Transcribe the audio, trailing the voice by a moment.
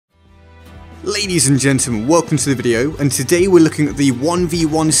Ladies and gentlemen, welcome to the video, and today we're looking at the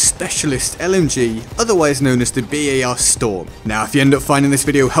 1v1 specialist LMG, otherwise known as the BAR Storm. Now if you end up finding this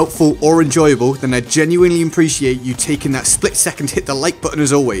video helpful or enjoyable, then I genuinely appreciate you taking that split second to hit the like button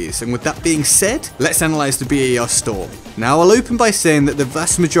as always, and with that being said, let's analyse the BAR Storm. Now I'll open by saying that the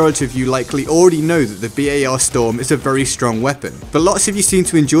vast majority of you likely already know that the BAR Storm is a very strong weapon, but lots of you seem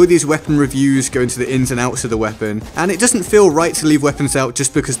to enjoy these weapon reviews, go into the ins and outs of the weapon, and it doesn't feel right to leave weapons out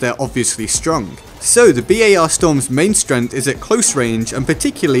just because they're obviously strong. So the BAR Storm's main strength is at close range, and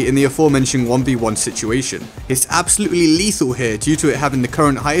particularly in the aforementioned 1v1 situation. It's absolutely lethal here due to it having the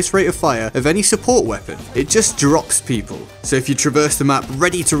current highest rate of fire of any support weapon. It just drops people. So if you traverse the map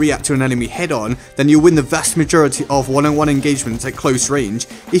ready to react to an enemy head on, then you'll win the vast majority of one-on-one engagements at close range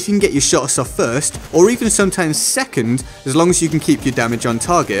if you can get your shots off first, or even sometimes second, as long as you can keep your damage on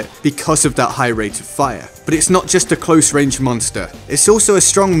target because of that high rate of fire. But it's not just a close range monster, it's also a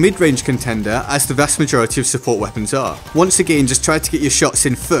strong mid-range contender, as the vast majority of support weapons are. Once again, just try to get your shots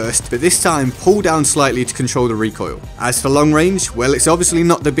in first, but this time pull down slightly to control the recoil. As for long range, well, it's obviously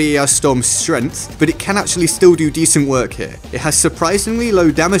not the BAR Storm's strength, but it can actually still do decent work here. It has surprisingly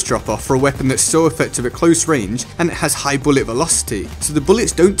low damage drop off for a weapon that's so effective at close range, and it has high bullet velocity, so the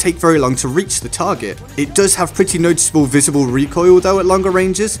bullets don't take very long to reach the target. It does have pretty noticeable visible recoil though at longer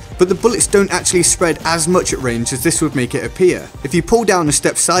ranges, but the bullets don't actually spread as much at range as this would make it appear. If you pull down a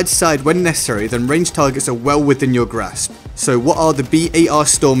step side to side when necessary, then range targets are well within your grasp. So what are the BAR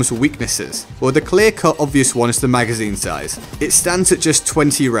Storm's weaknesses? Well, the clear-cut obvious one is the magazine size. It stands at just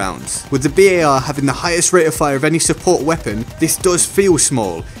 20 rounds. With the BAR having the highest rate of fire of any support weapon, this does feel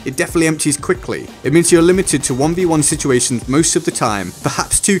small. It definitely empties quickly. It means you're limited to 1v1 situations most of the time,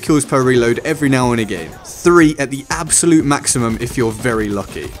 perhaps 2 kills per reload every now and again. 3 at the absolute maximum if you're very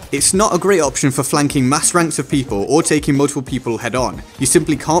lucky. It's not a great option for flanking mass ranks of people or taking multiple people head on. You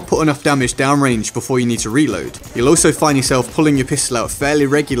simply can't put enough damage downrange before you need to reload. You'll also find yourself pulling your pistol out fairly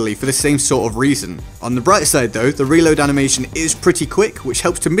regularly for the same sort of reason. On the bright side though, the reload animation is pretty quick, which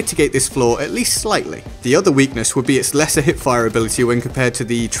helps to mitigate this flaw at least slightly. The other weakness would be its lesser hipfire ability when compared to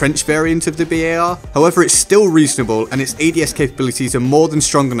the trench variant of the BAR. However, it's still reasonable, and its ADS capabilities are more than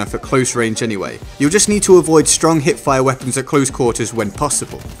strong enough at close range anyway. You'll just need to avoid strong hipfire weapons at close quarters when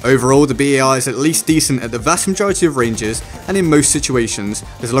possible. Overall, the BAR is at least decent at the vast majority of ranges and in most situations,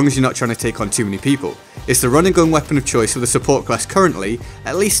 as long as you're not trying to take on too many people. It's the run and gun weapon of choice for the support class currently,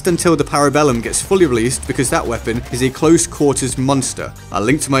 at least until the Parabellum gets fully released, because that weapon is a close quarters monster. I'll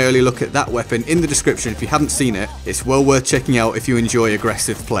link to my early look at that weapon in the description if you haven't seen it. It's well worth checking out if you enjoy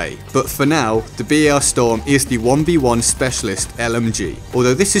aggressive play. But for now, the BAR Storm is the 1v1 specialist LMG,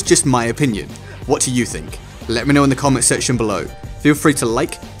 although this is just my opinion. What do you think? Let me know in the comment section below. Feel free to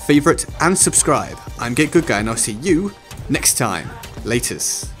like, favourite and subscribe. I'm GetGoodGuy, and I'll see you next time.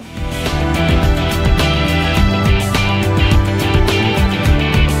 Laters.